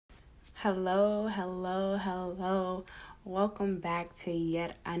Hello, hello, hello. Welcome back to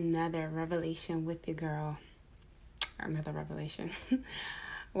yet another revelation with your girl. Another revelation.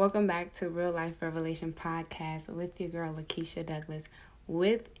 Welcome back to Real Life Revelation Podcast with your girl Lakeisha Douglas,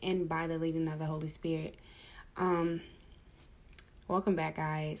 with and by the leading of the Holy Spirit. Welcome back,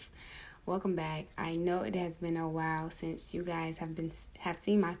 guys. Welcome back. I know it has been a while since you guys have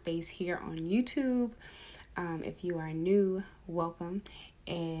seen my face here on YouTube. If you are new, welcome.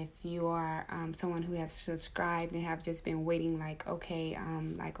 If you are someone who have subscribed and have just been waiting,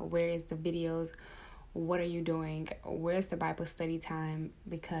 where is the videos? What are you doing? Where's the Bible study time?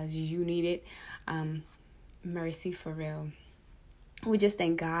 Because you need it. Mercy for real. We just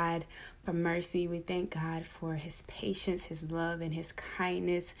thank God for mercy. We thank God for his patience, his love, and his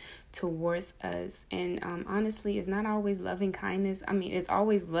kindness towards us. And honestly, it's not always loving kindness. I mean, it's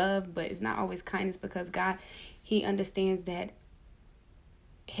always love, but it's not always kindness, because God, he understands that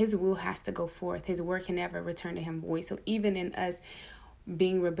his will has to go forth. His word can never return to him void. So even in us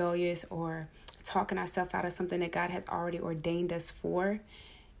being rebellious or talking ourselves out of something that God has already ordained us for,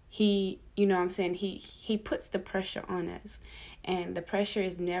 he puts the pressure on us. And the pressure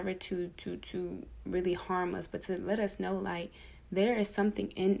is never to really harm us, but to let us know, like, there is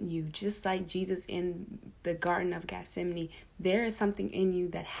something in you, just like Jesus in the Garden of Gethsemane. There is something in you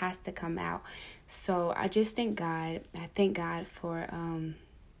that has to come out. So I just thank God. I thank God for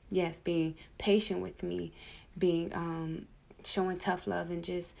being patient with me, being showing tough love, and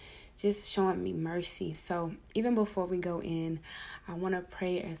just showing me mercy. So even before we go in, I want to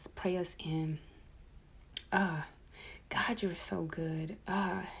pray us in. God, you're so good.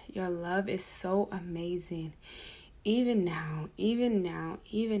 Your love is so amazing. Even now, in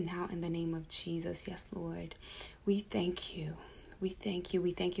the name of Jesus. Yes, Lord, we thank you. We thank you.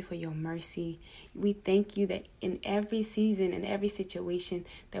 We thank you for your mercy. We thank you that in every season, in every situation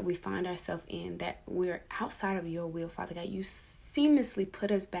that we find ourselves in, that we're outside of your will, Father God, you seamlessly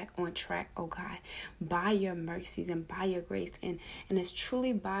put us back on track, oh God, by your mercies and by your grace. And it's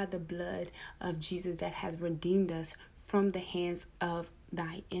truly by the blood of Jesus that has redeemed us from the hands of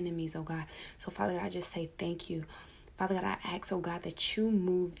thy enemies, oh God. So, Father God, I just say thank you. Father God, I ask, oh God, that you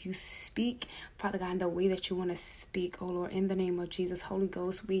move, you speak, Father God, in the way that you want to speak, oh Lord, in the name of Jesus. Holy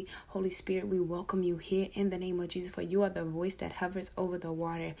Spirit, we welcome you here in the name of Jesus, for you are the voice that hovers over the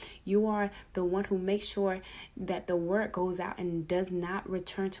water. You are the one who makes sure that the word goes out and does not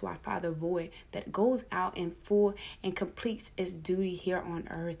return to our Father void, that goes out in full and completes its duty here on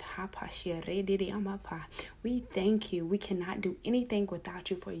earth. We thank you. We cannot do anything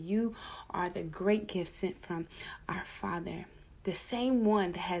without you, for you are the great gift sent from our Father, the same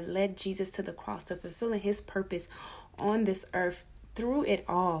one that had led Jesus to the cross to fulfilling his purpose on this earth. Through it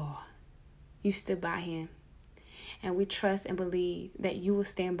all, you stood by him, and we trust and believe that you will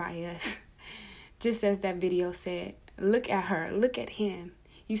stand by us. Just as that video said, look at her, look at him.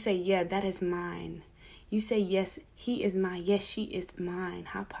 You say, yeah, that is mine. You say, yes, he is mine. Yes, she is mine.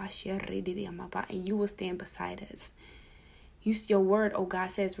 And you will stand beside us. Your word, oh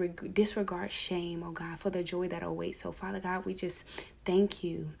God, says disregard shame, oh God, for the joy that awaits. So, Father God, we just thank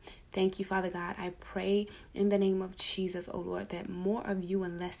you. Thank you, Father God. I pray in the name of Jesus, oh Lord, that more of you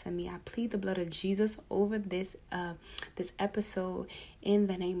and less of me. I plead the blood of Jesus over this episode in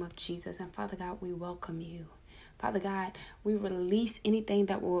the name of Jesus. And Father God, we welcome you. Father God, we release anything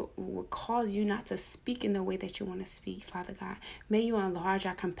that will cause you not to speak in the way that you want to speak, Father God. May you enlarge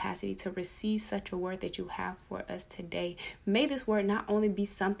our capacity to receive such a word that you have for us today. May this word not only be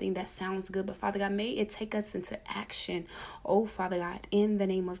something that sounds good, but Father God, may it take us into action, oh Father God, in the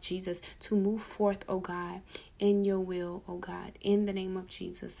name of Jesus, to move forth, oh God, in your will, oh God, in the name of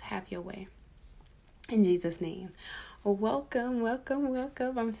Jesus. Have your way. In Jesus' name. Welcome.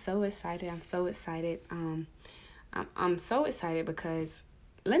 I'm so excited. I'm so excited because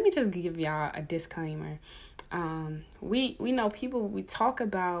let me just give y'all a disclaimer. We know people, we talk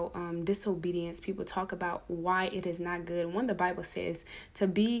about disobedience. People talk about why it is not good. When the Bible says to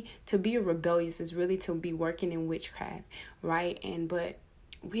be rebellious is really to be working in witchcraft, right? But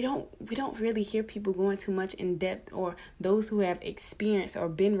we don't really hear people going too much in depth, or those who have experienced or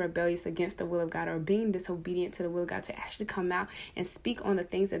been rebellious against the will of God or being disobedient to the will of God, to actually come out and speak on the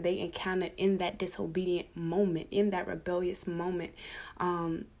things that they encountered in that disobedient moment, in that rebellious moment.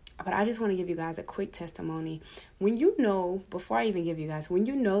 But I just want to give you guys a quick testimony. Before I even give you guys, when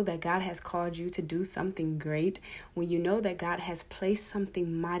you know that God has called you to do something great, when you know that God has placed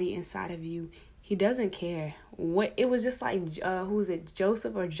something mighty inside of you, He doesn't care what. It was just like who was it,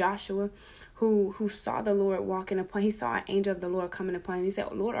 Joseph or Joshua, who saw the Lord walking upon. He saw an angel of the Lord coming upon him. He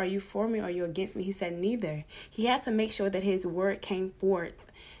said, Lord, are you for me or are you against me? He said, neither. He had to make sure that his word came forth.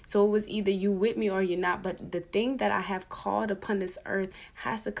 So it was either you with me or you're not. But the thing that I have called upon this earth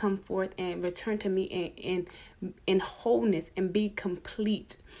has to come forth and return to me in wholeness and be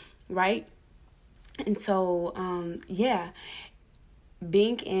complete, right? And so,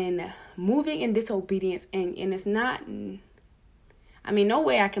 moving in disobedience, and it's not, I mean, no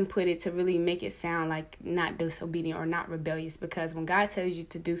way I can put it to really make it sound like not disobedient or not rebellious, because when God tells you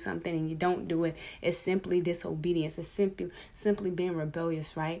to do something and you don't do it, it's simply disobedience. It's simply being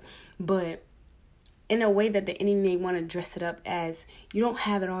rebellious, right? But in a way that the enemy may want to dress it up as you don't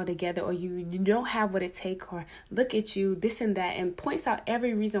have it all together, or you don't have what it takes, or look at you, this and that, and points out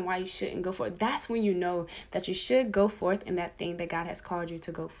every reason why you shouldn't go for it. That's when you know that you should go forth in that thing that God has called you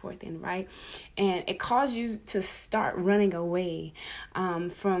to go forth in, right? And it calls you to start running away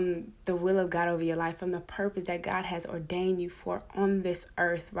from the will of God over your life, from the purpose that God has ordained you for on this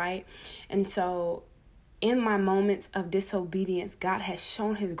earth, right? And so in my moments of disobedience, God has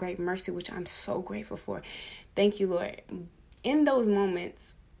shown his great mercy, which I'm so grateful for. Thank you, Lord. In those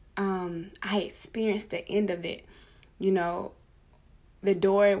moments, I experienced the end of it. You know, the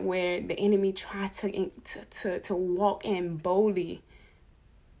door where the enemy tried to walk in boldly,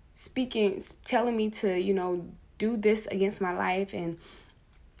 telling me to, do this against my life and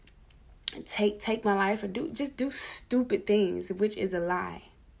take my life, or do stupid things, which is a lie.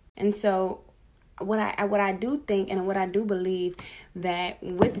 And so what I do think and what I do believe, that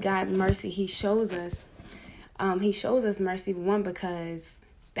with God's mercy, he shows us mercy, one, because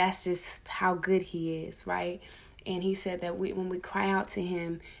that's just how good he is, right? And he said that when we cry out to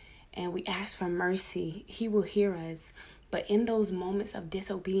him and we ask for mercy, he will hear us. But in those moments of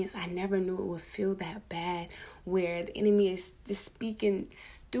disobedience, I never knew it would feel that bad, where the enemy is just speaking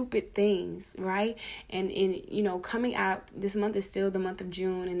stupid things, right? And coming out, this month is still the month of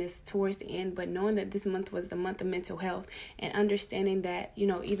June, and it's towards the end, but knowing that this month was the month of mental health, and understanding that,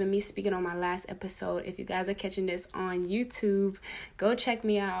 even me speaking on my last episode, if you guys are catching this on YouTube, go check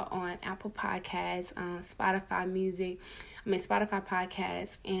me out on Apple Podcasts, Spotify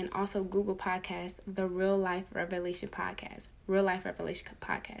Podcasts, and also Google Podcasts, the Real Life Revelation Podcast.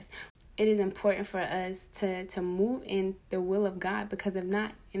 It is important for us to move in the will of God, because if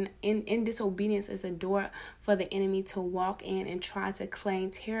not, in disobedience is a door for the enemy to walk in and try to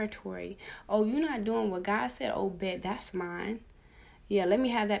claim territory. Oh, you're not doing what God said. Oh, bet that's mine. Yeah, let me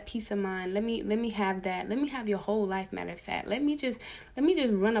have that peace of mind. Let me have that. Let me have your whole life. Matter of fact, let me just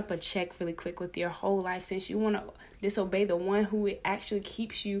run up a check really quick with your whole life, since you want to disobey the one who actually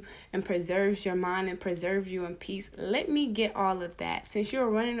keeps you and preserves your mind and preserves you in peace. Let me get all of that. Since you're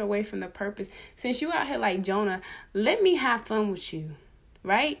running away from the purpose, since you're out here like Jonah, let me have fun with you,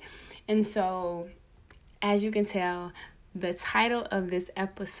 right? And so, as you can tell, the title of this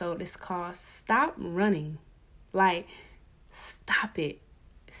episode is called Stop Running. Stop it.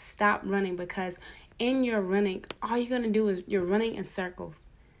 Stop running, because in your running, all you're going to do is you're running in circles.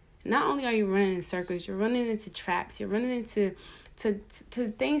 Not only are you running in circles, you're running into traps. You're running into to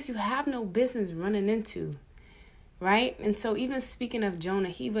things you have no business running into, right? And so even speaking of Jonah,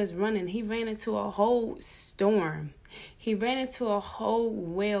 he was running. He ran into a whole storm. He ran into a whole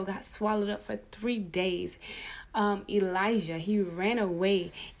whale, got swallowed up for 3 days. Elijah, he ran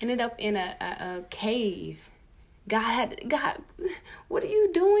away, ended up in a cave. God, what are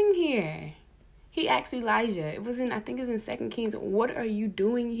you doing here? He asked Elijah. I think it's in 2 Kings. What are you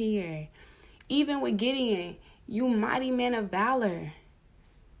doing here? Even with Gideon, you mighty man of valor.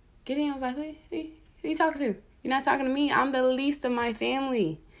 Gideon was like, who you talking to? You're not talking to me. I'm the least of my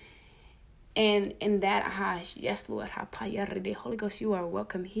family. And in that, yes, Lord, Holy Ghost, you are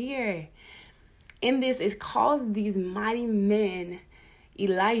welcome here. In this, it calls these mighty men,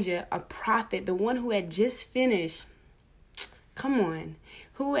 Elijah, a prophet, the one who had just finished,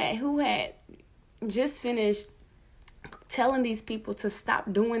 who had just finished telling these people to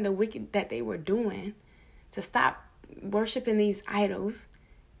stop doing the wicked that they were doing, to stop worshiping these idols.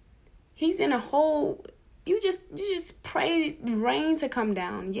 He's in a hole. You just prayed rain to come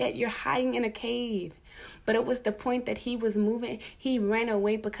down, yet you're hiding in a cave. But it was the point that he was moving. He ran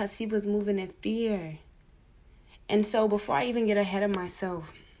away because he was moving in fear. And so before I even get ahead of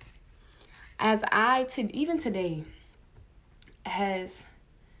myself, even today, as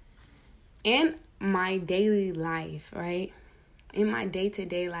in my daily life, right? In my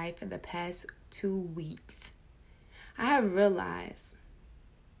day-to-day life for the past 2 weeks, I have realized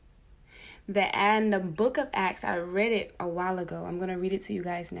that in the book of Acts, I read it a while ago. I'm going to read it to you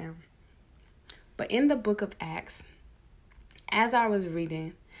guys now. But in the book of Acts, as I was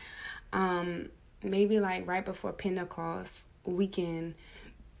reading, maybe like right before Pentecost weekend,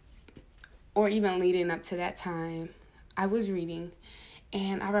 or even leading up to that time, I was reading,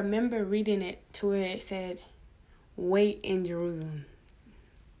 and I remember reading it to where it said, wait in Jerusalem.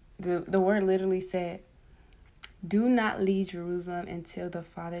 The word literally said, do not leave Jerusalem until the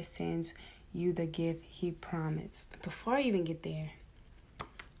Father sends you the gift he promised. Before I even get there,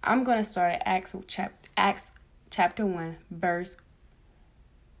 I'm going to start at Acts chapter 1, verse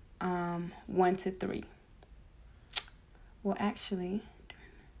 1 to 3. Well, actually,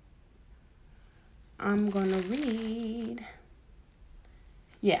 I'm going to read,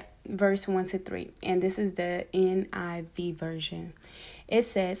 verse 1 to 3. And this is the NIV version. It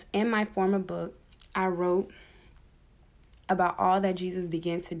says, in my former book, I wrote about all that Jesus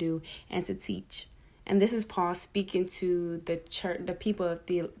began to do and to teach. And this is Paul speaking to the church, the people of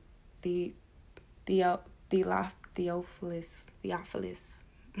Theophilus.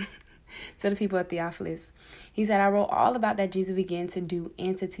 To the people of Theophilus. He said, I wrote all about that Jesus began to do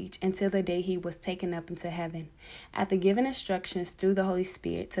and to teach until the day he was taken up into heaven, after giving instructions through the Holy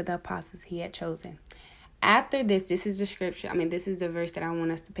Spirit to the apostles he had chosen. After this is the scripture. This is the verse that I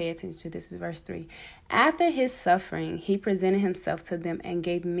want us to pay attention to. This is verse 3. After his suffering, he presented himself to them and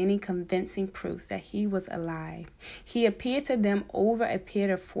gave many convincing proofs that he was alive. He appeared to them over a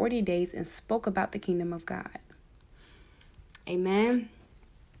period of 40 days and spoke about the kingdom of God. Amen.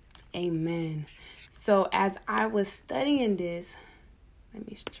 Amen. So as I was studying this, let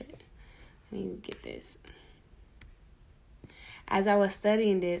me get this. As I was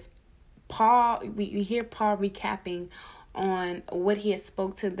studying this, Paul, we hear Paul recapping on what he had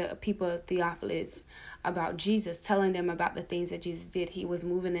spoke to the people of Theophilus about Jesus, telling them about the things that Jesus did. He was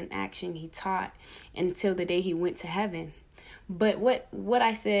moving in action. He taught until the day he went to heaven. But what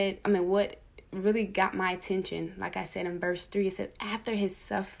really got my attention, like I said in verse 3, it said, after his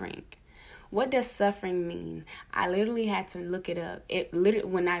suffering. What does suffering mean? I literally had to look it up.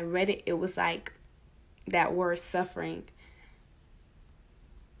 When I read it, it was like that word suffering.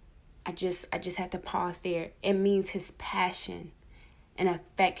 I just had to pause there. It means his passion and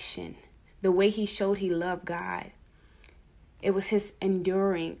affection, the way he showed he loved God. It was his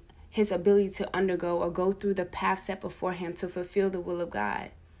enduring, his ability to undergo or go through the path set before him to fulfill the will of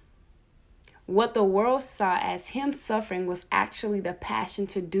God. What the world saw as him suffering was actually the passion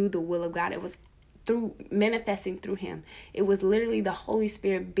to do the will of God. It was manifesting through him. It was literally the Holy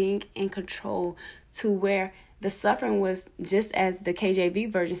Spirit being in control, to where the suffering was, just as the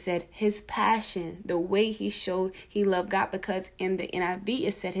KJV version said, his passion, the way he showed he loved God, because in the NIV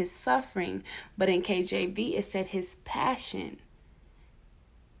it said his suffering, but in KJV it said his passion.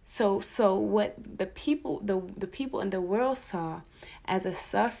 So what the people in the world saw as a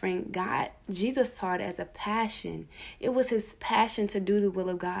suffering, Jesus saw it as a passion. It was his passion to do the will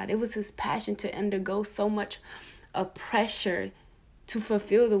of God. It was his passion to undergo so much of pressure to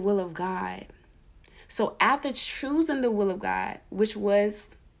fulfill the will of God. So after choosing the will of God, which was,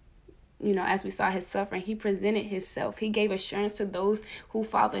 as we saw his suffering, he presented himself. He gave assurance to those who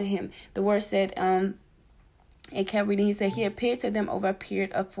followed him. The word said, it kept reading, he said, he appeared to them over a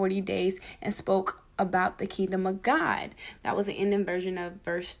period of 40 days and spoke about the kingdom of God. That was the ending version of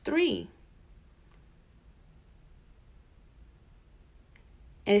verse 3.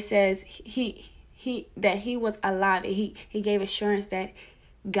 And it says that he was alive. He gave assurance that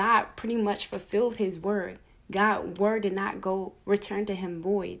God pretty much fulfilled his word. God's word did not return to him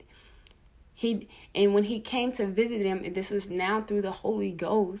void. And when he came to visit them, this was now through the Holy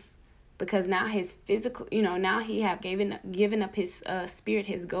Ghost, because now his physical, now he have given up his spirit,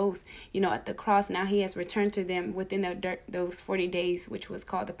 his ghost, at the cross. Now he has returned to them within those 40 days, which was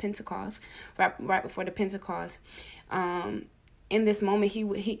called the Pentecost, right before the Pentecost. In this moment,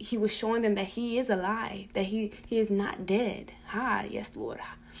 he was showing them that he is alive, that he is not dead. Yes, Lord.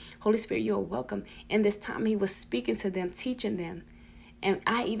 Holy Spirit, you are welcome. In this time, he was speaking to them, teaching them. And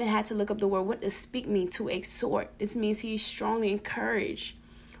I even had to look up the word. What does speak mean? To exhort. This means he strongly encouraged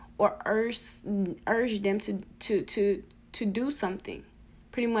or urge them to do something,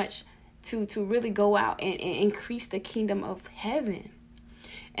 pretty much to really go out and increase the kingdom of heaven.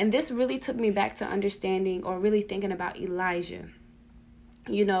 And this really took me back to understanding, or really thinking about Elijah.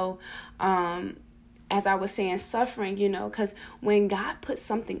 As I was saying, suffering, because when God puts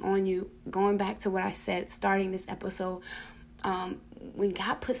something on you, going back to what I said starting this episode, when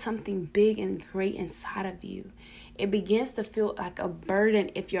God puts something big and great inside of you, it begins to feel like a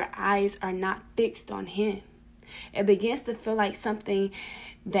burden if your eyes are not fixed on him. It begins to feel like something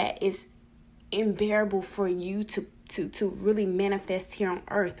that is unbearable for you to really manifest here on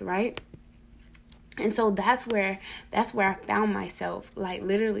earth, right? And so that's where I found myself, like,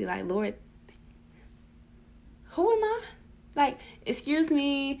 literally, like, Lord, who am I? Like, excuse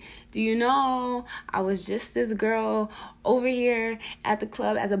me, do you know I was just this girl over here at the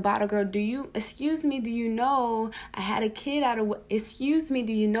club as a bottle girl? Excuse me, do you know I had a kid excuse me,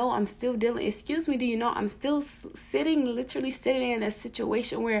 do you know I'm still dealing? Excuse me, do you know I'm still literally sitting in a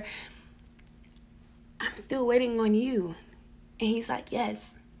situation where I'm still waiting on you? And he's like,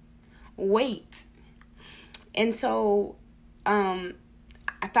 yes, wait. And so I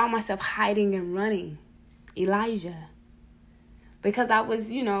found myself hiding and running. Elijah. Because I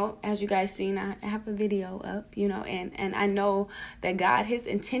was, as you guys seen, I have a video up, and I know that God, his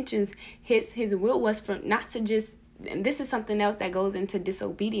intentions, his will was for not to just, and this is something else that goes into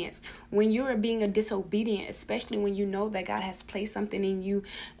disobedience. When you are being a disobedient, especially when you know that God has placed something in you,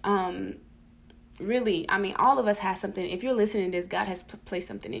 really, I mean, all of us have something. If you're listening to this, God has placed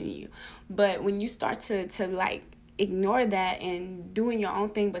something in you. But when you start to like ignore that and doing your own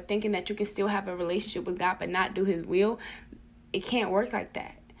thing, but thinking that you can still have a relationship with God but not do his will, it can't work like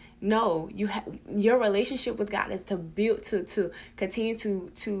that. No, your relationship with God is to build, to continue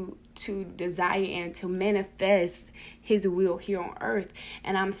to desire and to manifest his will here on earth.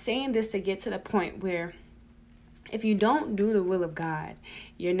 And I'm saying this to get to the point where if you don't do the will of God,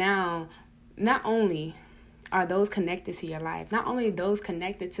 you're now, not only are those connected to your life, not only those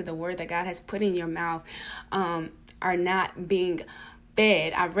connected to the word that God has put in your mouth, are not being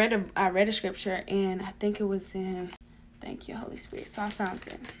fed. I read a scripture, and I think it was in, thank you, Holy Spirit. So I found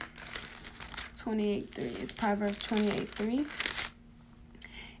it. 28:3. It's Proverbs 28:3.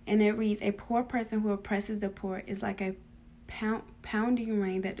 And it reads, a poor person who oppresses the poor is like a pounding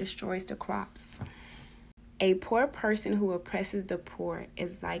rain that destroys the crops. A poor person who oppresses the poor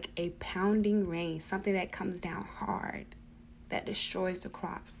is like a pounding rain, something that comes down hard, that destroys the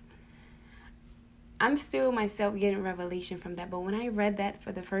crops. I'm still myself getting revelation from that, but when I read that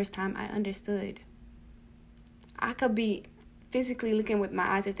for the first time, I understood. I could be physically looking with my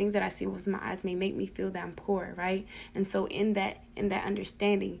eyes, or things that I see with my eyes may make me feel that I'm poor, right? And so in that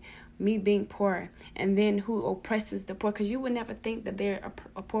understanding, me being poor, and then who oppresses the poor, because you would never think that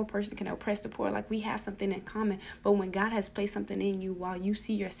a poor person can oppress the poor. Like, we have something in common. But when God has placed something in you, while you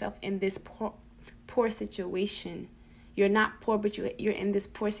see yourself in this poor situation, you're not poor, but you're in this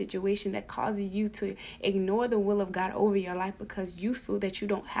poor situation that causes you to ignore the will of God over your life because you feel that you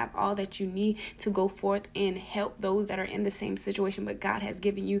don't have all that you need to go forth and help those that are in the same situation. But God has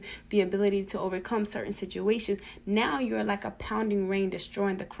given you the ability to overcome certain situations. Now you're like a pounding rain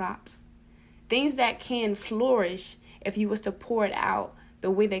destroying the crops. Things that can flourish if you was to pour it out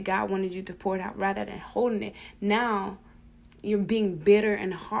the way that God wanted you to pour it out rather than holding it. Now you're being bitter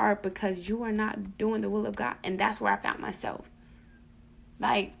and hard because you are not doing the will of God. And that's where I found myself.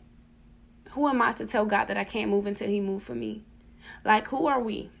 Like, who am I to tell God that I can't move until he moved for me? Like, who are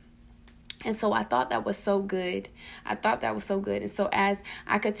we? And so I thought that was so good. And so as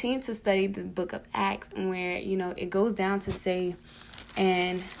I continue to study the book of Acts, where, it goes down to say,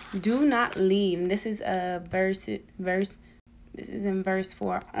 and do not leave. And this is This is in verse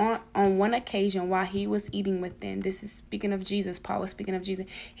 4. On one occasion, while he was eating with them, this is speaking of Jesus, Paul was speaking of Jesus,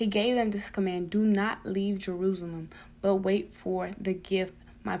 he gave them this command: do not leave Jerusalem, but wait for the gift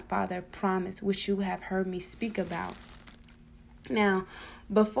my Father promised, which you have heard me speak about. Now,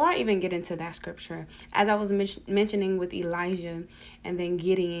 before I even get into that scripture, as I was mentioning with Elijah and then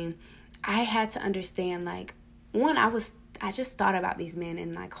Gideon, I had to understand, like, one, I just thought about these men,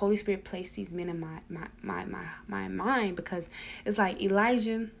 and like Holy Spirit placed these men in my mind, because it's like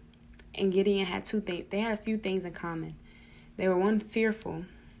Elijah and Gideon had two things. They had a few things in common. They were, one, fearful.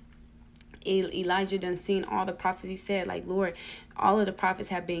 Elijah done seen all the prophets. He said, like, Lord, all of the prophets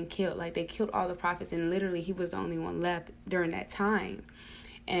have been killed. Like, they killed all the prophets, and literally he was the only one left during that time.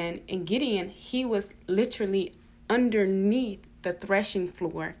 And in Gideon, he was literally underneath the threshing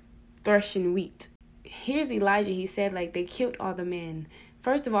floor, threshing wheat. Here's Elijah. He said, like, they killed all the men.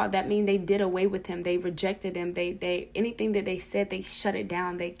 First of all, that means they did away with him. They rejected him. They anything that they said, they shut it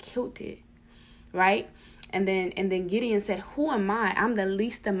down. They killed it, right? And then Gideon said, who am I? I'm the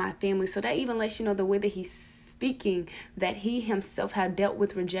least of my family. So that even lets you know the way that he's speaking, that he himself had dealt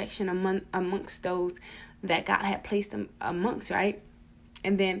with rejection amongst those that God had placed him amongst, right?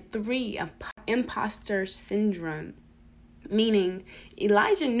 And then 3, imposter syndrome, meaning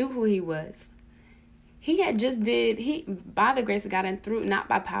Elijah knew who he was. He had just by the grace of God and through, not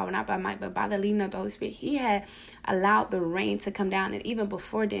by power, not by might, but by the leading of the Holy Spirit, he had allowed the rain to come down. And even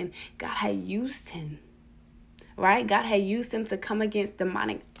before then, God had used him, right? God had used him to come against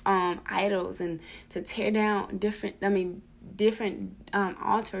demonic idols and to tear down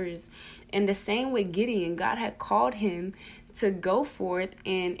altars. And the same with Gideon, God had called him to go forth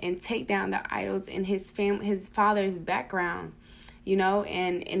and take down the idols in his father's background,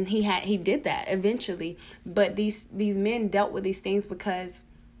 and he did that eventually. But these men dealt with these things because,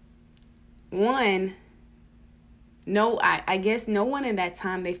 one, I guess no one in that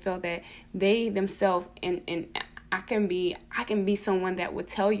time, they felt that they themselves, and I can be someone that would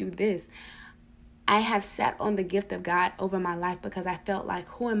tell you this. I have sat on the gift of God over my life because I felt like,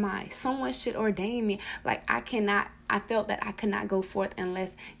 who am I? Someone should ordain me. Like I felt that I could not go forth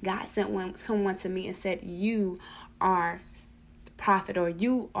unless God sent someone to me and said, you are a prophet, or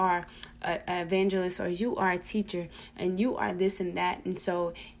you are an evangelist, or you are a teacher, and you are this and that. And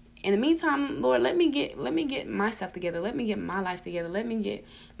so in the meantime, Lord, let me get myself together. Let me get my life together. Let me get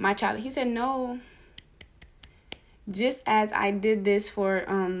my child. He said, no, just as I did this for,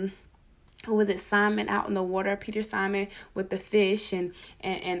 who was it, Simon out in the water, Peter Simon with the fish, and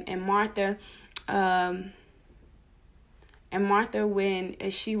Martha, and Martha when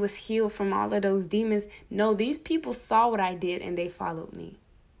she was healed from all of those demons. No, these people saw what I did and they followed me.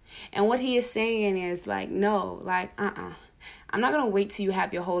 And what he is saying is like, no, like, I'm not going to wait till you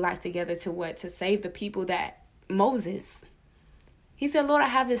have your whole life together to save the people that Moses. He said, Lord, I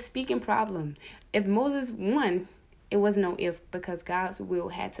have this speaking problem. If Moses won, it was no if, because God's will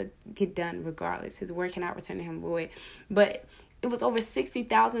had to get done regardless. His word cannot return to him void. But it was over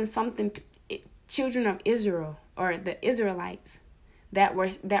 60,000 something children of Israel, or the Israelites, that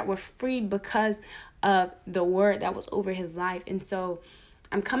were freed because of the word that was over his life. And so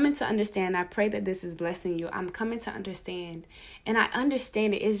I'm coming to understand. I pray that this is blessing you. I'm coming to understand. And I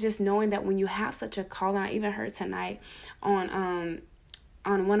understand it. It's just knowing that when you have such a call, and I even heard tonight on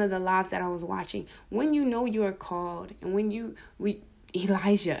one of the lives that I was watching, when you know you are called, and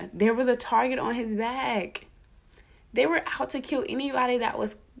Elijah, there was a target on his back. They were out to kill anybody that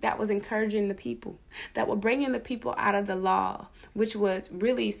was encouraging the people, that were bringing the people out of the law, which was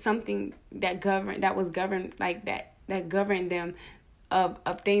really something that governed them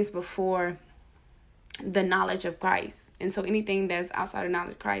of things before the knowledge of Christ. And so anything that's outside of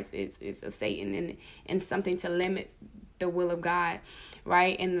knowledge of Christ is of Satan, and something to limit the will of God,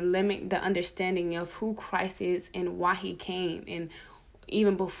 right? And limit the understanding of who Christ is and why he came, and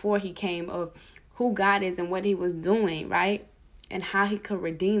even before he came, of who God is and what he was doing, right? And how he could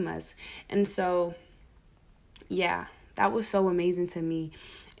redeem us. And so, yeah, that was so amazing to me.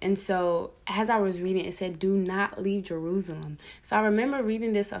 And so as I was reading, it said, do not leave Jerusalem. So I remember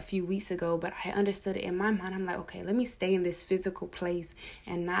reading this a few weeks ago, but I understood it in my mind. I'm like, okay, let me stay in this physical place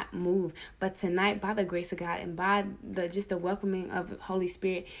and not move. But tonight, by the grace of God and by the welcoming of the Holy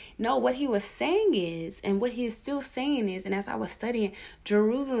Spirit, no, what he was saying is, and what he is still saying is, and as I was studying,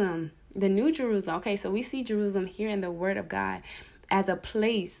 Jerusalem, the New Jerusalem. Okay, so we see Jerusalem here in the Word of God as a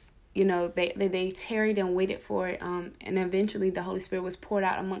place. They tarried and waited for it, and eventually the Holy Spirit was poured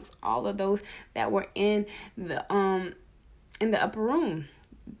out amongst all of those that were in the upper room.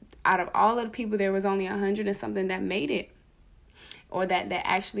 Out of all of the people, there was only 100 and something that made it, or that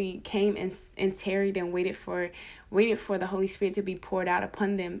actually came and tarried and waited for the Holy Spirit to be poured out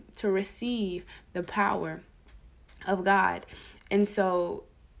upon them to receive the power of God. And so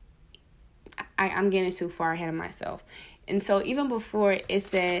I'm getting too far ahead of myself. And so even before it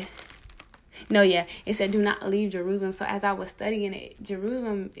said, it said, do not leave Jerusalem. So as I was studying it,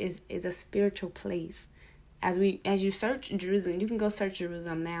 Jerusalem is a spiritual place. As you search Jerusalem, you can go search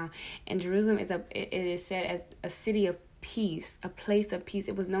Jerusalem now. And Jerusalem it is said as a city of peace, a place of peace.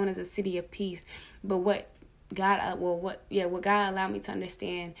 It was known as a city of peace. But what God allowed me to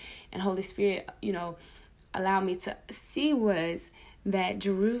understand, and Holy Spirit, allowed me to see, was that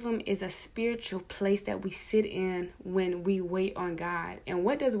Jerusalem is a spiritual place that we sit in when we wait on God. And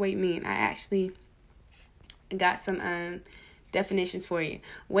what does wait mean? I actually got some definitions for you.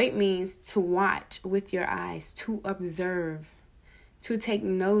 Wait means to watch with your eyes, to observe, to take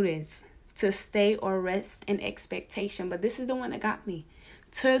notice, to stay or rest in expectation. But this is the one that got me.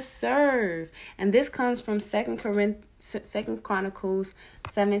 To serve. And this comes from 2 Chronicles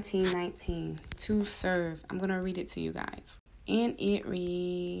 17:19. To serve. I'm going to read it to you guys. And I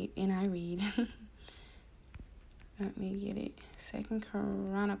read, let me get it, 2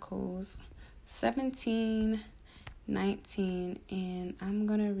 Chronicles 17:19, and I'm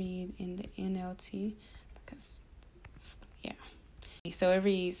going to read in the NLT, because, So it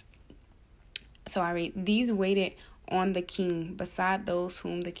reads, I read, these waited on the king, beside those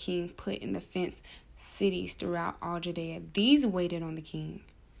whom the king put in the fenced cities throughout all Judea. These waited on the king.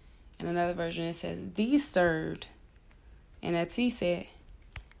 In another version, it says, these served. And as he said,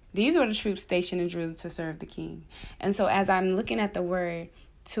 These were the troops stationed in Jerusalem to serve the king. And so as I'm looking at the word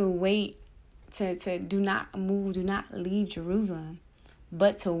to wait, to do not move, do not leave Jerusalem,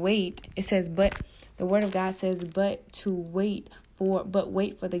 but to wait, it says, but the word of God says, but wait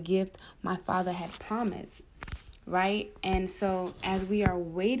for the gift my Father had promised. Right? And so as we are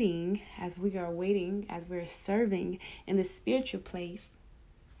waiting, as we're serving in the spiritual place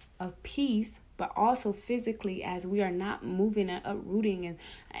of peace, but also physically, as we are not moving and uprooting, and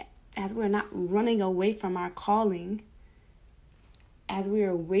as we're not running away from our calling, as we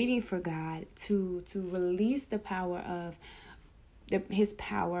are waiting for God to release the power of his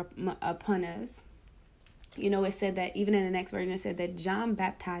power upon us. You know, it said that even in the next version, it said that John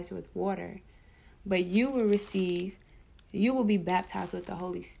baptized with water, but you will be baptized with the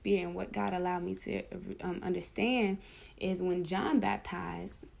Holy Spirit. And what God allowed me to understand is when John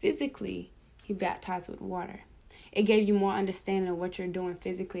baptized physically, he baptized with water. It gave you more understanding of what you're doing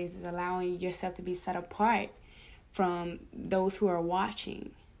physically. Is allowing yourself to be set apart from those who are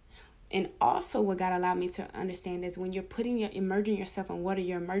watching. And also what God allowed me to understand is when you're immersing yourself in water,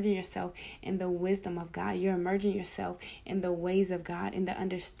 you're immersing yourself in the wisdom of God. You're immersing yourself in the ways of God, in the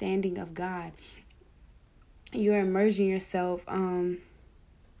understanding of God. You're immersing yourself in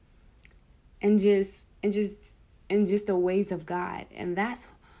just the ways of God. And that's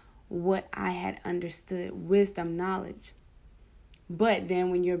what I had understood, wisdom, knowledge. But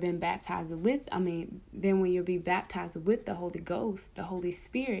then when you're being baptized when you'll be baptized with the Holy Ghost, the Holy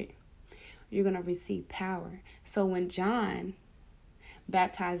Spirit, you're going to receive power. So when John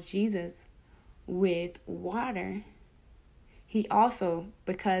baptized Jesus with water, he also,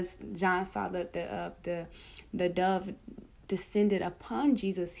 because John saw that the dove descended upon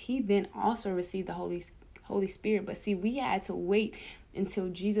Jesus, he then also received the Holy Spirit. But see, we had to wait until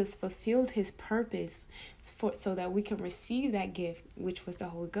Jesus fulfilled his purpose so that we can receive that gift, which was the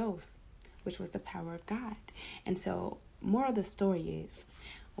Holy Ghost, which was the power of God. And so, more of the story is,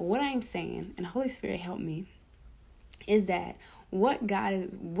 what I'm saying, and Holy Spirit help me, is that what God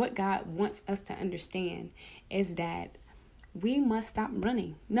wants us to understand is that we must stop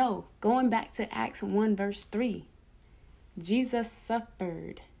running. No, going back to Acts 1 verse 3, Jesus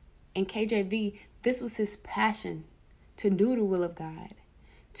suffered. In KJV, this was his passion, to do the will of God,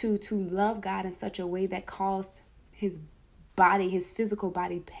 to love God in such a way that caused his physical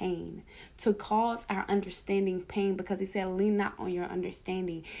body pain, to cause our understanding pain, because he said, lean not on your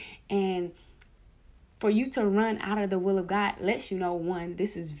understanding. And for you to run out of the will of God lets you know, one,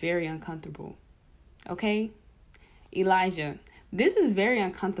 this is very uncomfortable. Okay? Elijah, this is very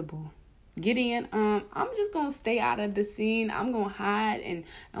uncomfortable. Gideon, I'm just going to stay out of the scene. I'm going to hide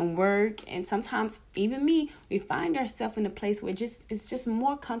and work. And sometimes, even me, we find ourselves in a place where it's just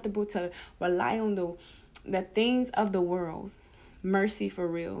more comfortable to rely on the things of the world. Mercy for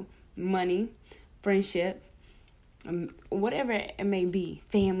real. Money, friendship, whatever it may be.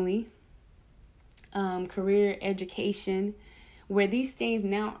 Family, career, education. Where these things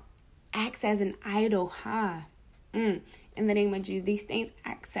now acts as an idol. In the name of Jesus, these things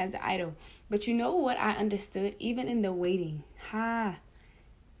act as an idol. But you know what I understood, even in the waiting?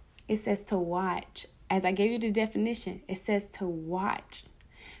 It says to watch. As I gave you the definition, it says to watch.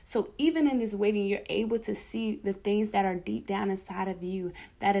 So even in this waiting, you're able to see the things that are deep down inside of you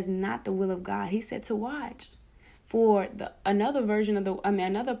that is not the will of God. He said to watch. For another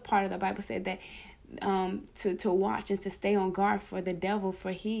part of the Bible said that to watch and to stay on guard for the devil,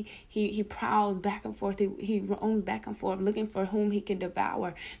 for he prowls back and forth, he roams back and forth looking for whom he can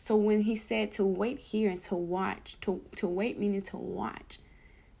devour. So when he said to wait here and to watch, to wait meaning to watch,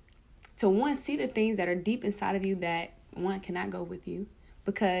 to one, see the things that are deep inside of you that one cannot go with you,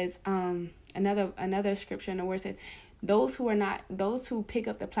 because another scripture in the word says those who pick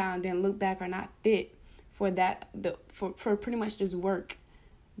up the plow and then look back are not fit for for pretty much this work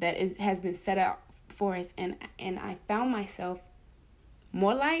that has been set out for us. And I found myself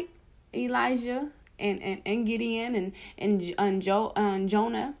more like Elijah and Gideon and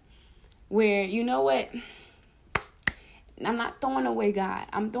Jonah, where, you know what, I'm not throwing away God.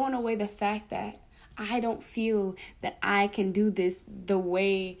 I'm throwing away the fact that I don't feel that I can do this the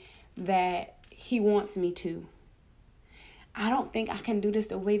way that he wants me to. I don't think I can do this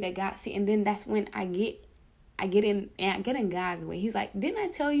the way that God sees. And then that's when I get in God's way. He's like, didn't I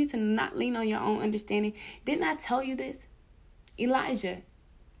tell you to not lean on your own understanding? Didn't I tell you this? Elijah,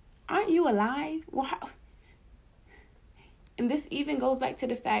 aren't you alive? Wow. And this even goes back to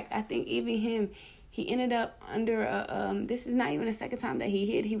the fact, I think even him, he ended up under this is not even the second time that he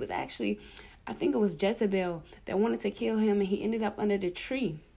hid. He was actually, I think it was Jezebel that wanted to kill him, and he ended up under the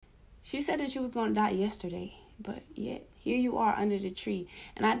tree. She said that she was going to die yesterday. But yet here you are under the tree.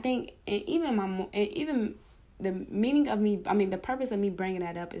 And I think even the meaning of me, the purpose of me bringing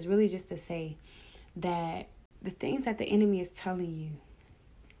that up is really just to say that the things that the enemy is telling you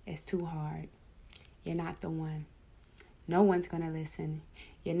is too hard. You're not the one. No one's going to listen.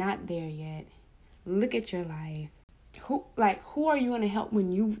 You're not there yet. Look at your life. Who are you going to help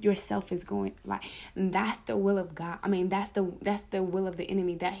when you yourself is going, that's the will of God. That's the will of the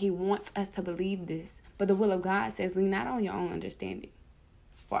enemy, that he wants us to believe this. But the will of God says, lean not on your own understanding.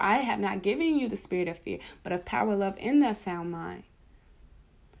 For I have not given you the spirit of fear, but of power, love, and a sound mind.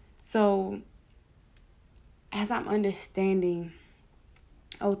 So as I'm understanding,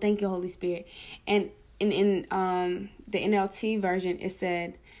 oh, thank you, Holy Spirit. And in the NLT version, it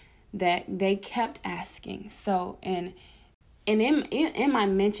said that they kept asking. So, and in my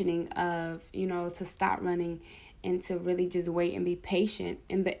mentioning of, to stop running and to really just wait and be patient,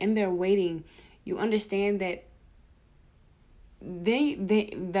 in their waiting, you understand that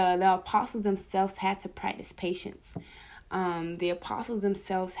the apostles themselves had to practice patience. The apostles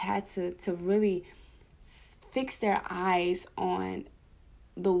themselves had to really fix their eyes on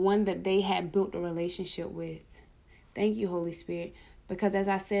the one that they had built a relationship with. Thank you, Holy Spirit. Because as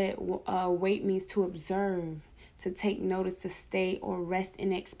I said, wait means to observe, to take notice, to stay or rest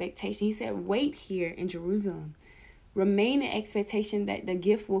in expectation. He said, wait here in Jerusalem. Remain in expectation that the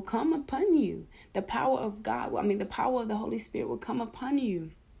gift will come upon you. The power of God, the power of the Holy Spirit will come upon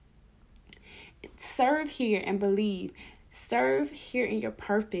you. Serve here and believe. Serve here in your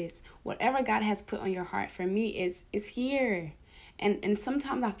purpose. Whatever God has put on your heart, for me, is here. And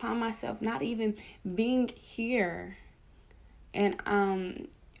sometimes I find myself not even being here. And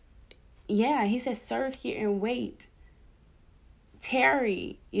he says, serve here and wait.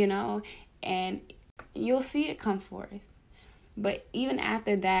 Tarry, and you'll see it come forth. But even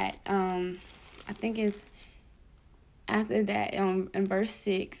after that, I think it's after that, in verse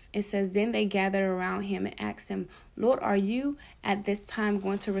 6, it says, then they gathered around him and asked him, Lord, are you at this time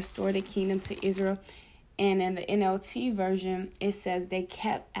going to restore the kingdom to Israel? And in the NLT version, it says they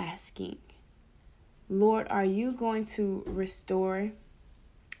kept asking, Lord, are you going to restore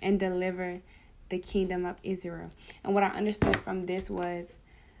and deliver the kingdom of Israel? And what I understood from this was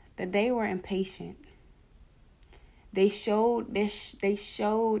that they were impatient. They showed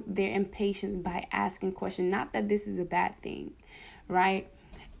their impatience by asking questions. Not that this is a bad thing, right?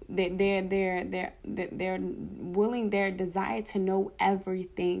 They're willing. Their desire to know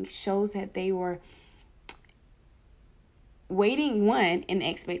everything shows that they were waiting, one, in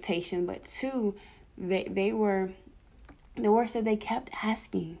expectation, but two, they were. The word said they kept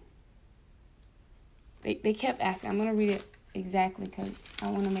asking. They kept asking. I'm gonna read it exactly because I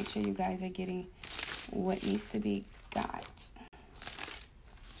want to make sure you guys are getting what needs to be got.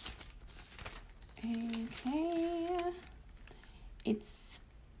 Okay. It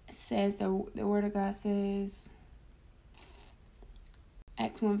says, the word of God says,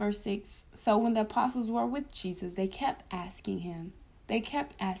 Acts 1 verse 6. So when the apostles were with Jesus, they kept asking him.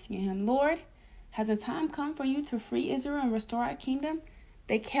 Lord, has the time come for you to free Israel and restore our kingdom?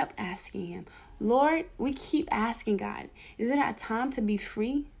 They kept asking him. Lord, we keep asking God, is it our time to be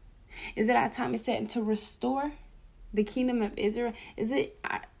free? Is it our time, it said, to restore the kingdom of Israel? Is it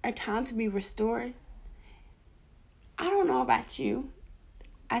our time to be restored? I don't know about you.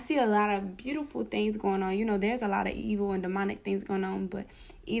 I see a lot of beautiful things going on. There's a lot of evil and demonic things going on, but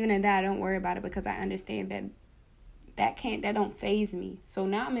even in that, I don't worry about it because I understand that don't faze me. So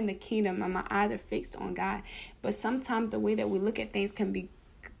now I'm in the kingdom and my eyes are fixed on God. But sometimes the way that we look at things can be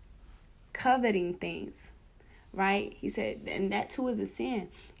coveting things, right? He said, and that too is a sin.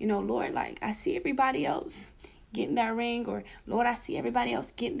 Lord, I see everybody else getting that ring, or Lord, I see everybody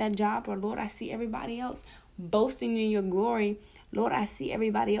else getting that job, or Lord, I see everybody else boasting in your glory. Lord, I see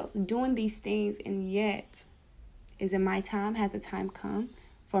everybody else doing these things, and yet, is it my time? Has the time come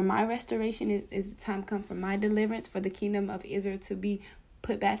for my restoration? Is the time come for my deliverance, for the kingdom of Israel to be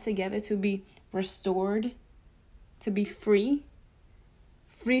put back together, to be restored, to be free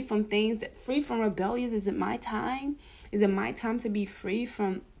from things, free from rebellions? Is it my time? Is it my time to be free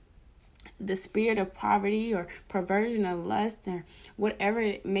from the spirit of poverty or perversion of lust or whatever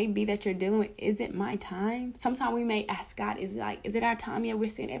it may be that you're dealing with? Is it my time? Sometimes we may ask God, is it our time yet? We're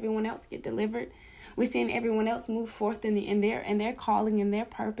seeing everyone else get delivered. We're seeing everyone else move forth in their calling and their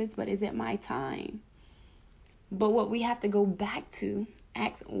purpose, but is it my time? But what we have to go back to,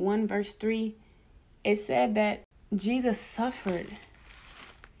 Acts 1 verse 3, it said that Jesus suffered.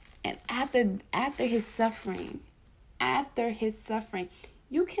 And after his suffering,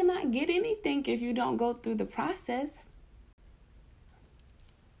 you cannot get anything if you don't go through the process.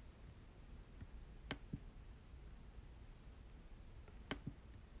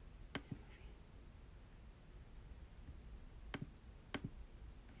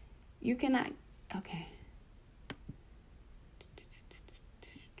 You cannot. Okay.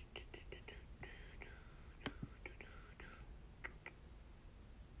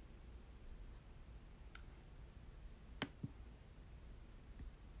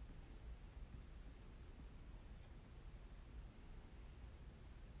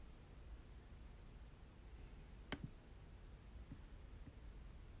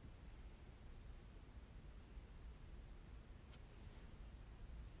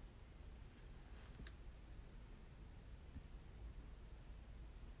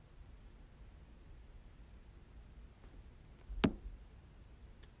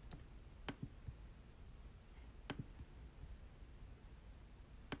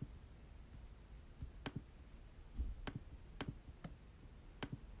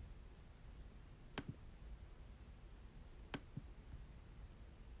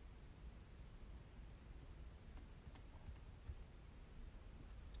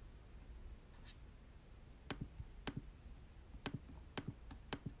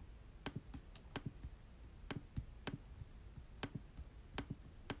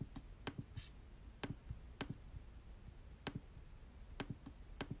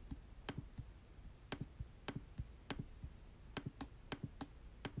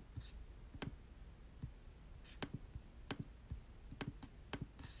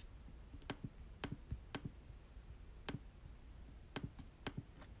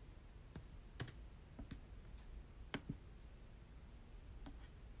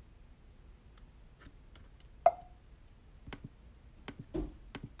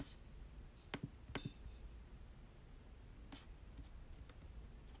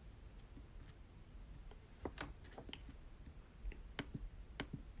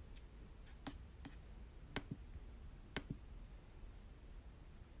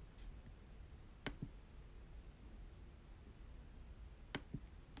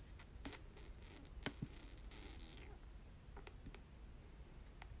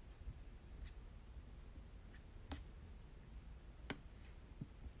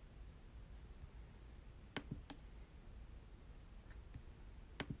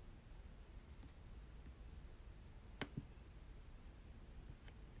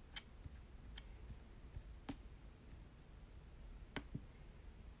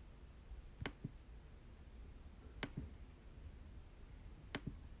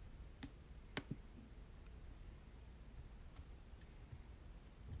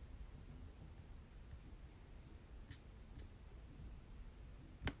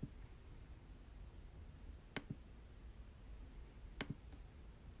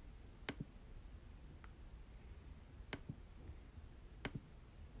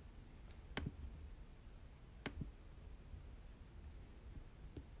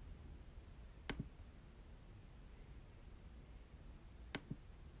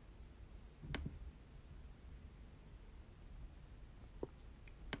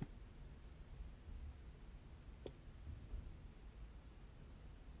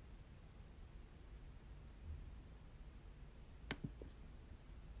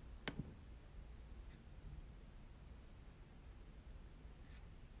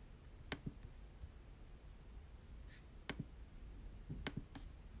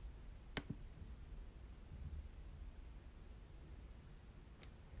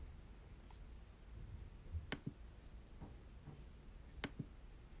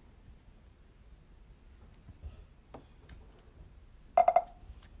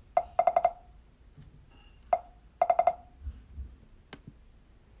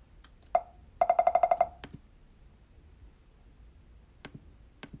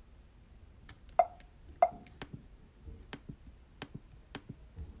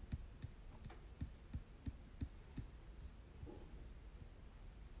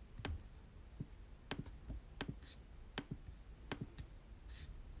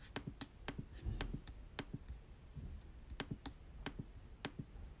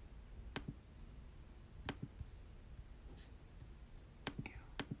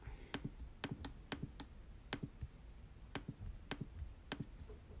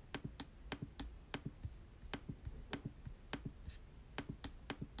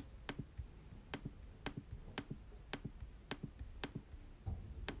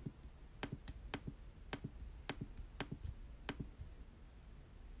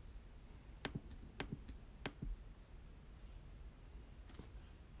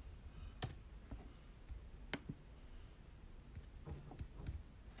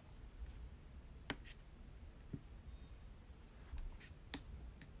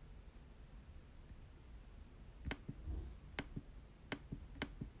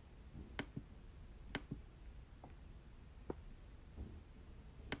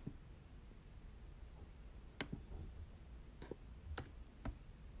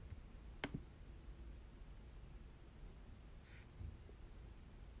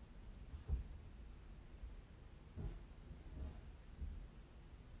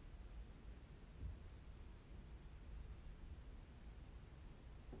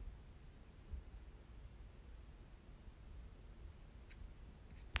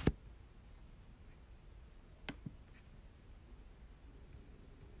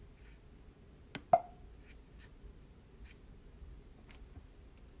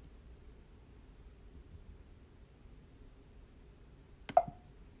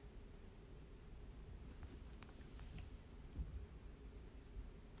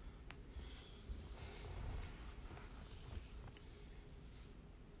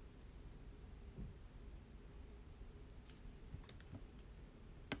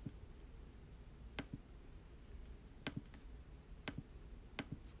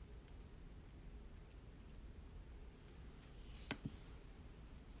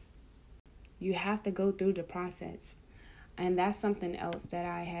 You have to go through the process. And that's something else that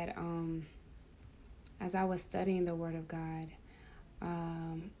I had, as I was studying the Word of God,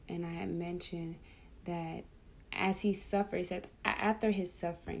 and I had mentioned that as he suffered, he said after his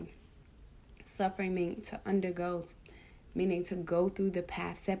suffering meaning to undergo, meaning to go through the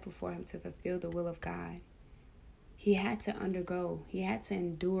path set before him to fulfill the will of God. He had to undergo, he had to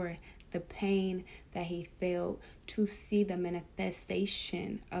endure the pain that he felt to see the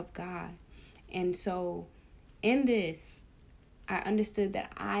manifestation of God. And so in this, I understood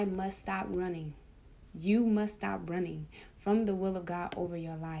that I must stop running. You must stop running from the will of God over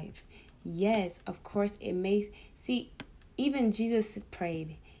your life. Yes, of course, it may... See, even Jesus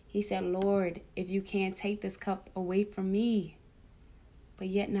prayed. He said, Lord, if you can, take this cup away from me. But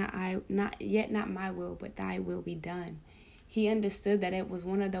yet not my will, but thy will be done. He understood that it was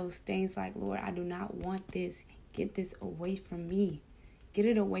one of those things like, Lord, I do not want this. Get this away from me. Get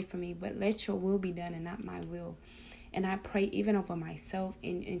it away from me, but let your will be done and not my will. And I pray even over myself,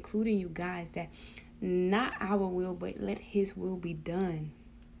 and including you guys, that not our will, but let his will be done.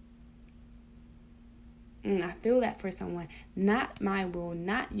 I feel that for someone. Not my will,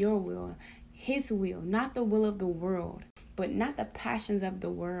 not your will, his will, not the will of the world, but not the passions of the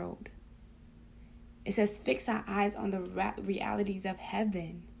world. It says, fix our eyes on the realities of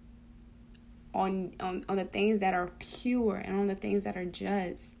heaven, on the things that are pure and on the things that are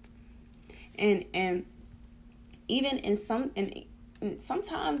just. And even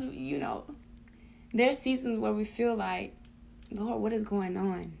sometimes, there's seasons where we feel like, Lord, what is going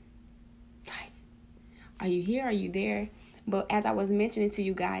on? Like, are you here? Are you there? But as I was mentioning to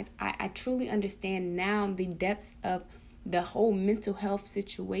you guys, I truly understand now the depths of the whole mental health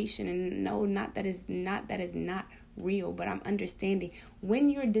situation. And no, not that is not real, but I'm understanding when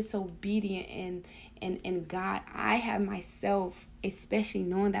you're disobedient and God, I have myself, especially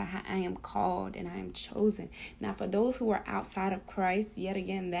knowing that I am called and I am chosen. Now, for those who are outside of Christ, yet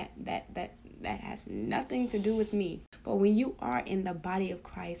again, that has nothing to do with me. But when you are in the body of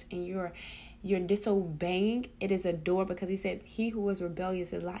Christ and you're disobeying, it is a door, because he said, he who is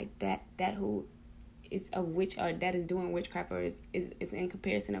rebellious is like that who is of witch, or that is doing witchcraft, or is in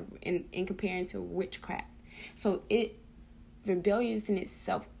comparing to witchcraft. So rebellious in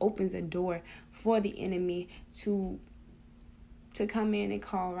itself opens a door for the enemy to come in and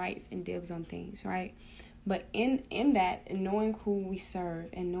call rights and dibs on things, right? But in that, knowing who we serve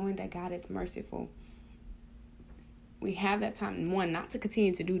and knowing that God is merciful, we have that time, one, not to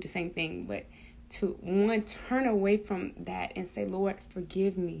continue to do the same thing, but to, one, turn away from that and say, Lord,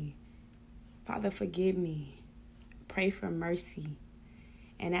 forgive me. Father, forgive me. Pray for mercy.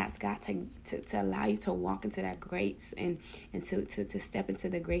 And ask God to allow you to walk into that grace and to step into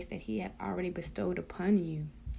the grace that he had already bestowed upon you.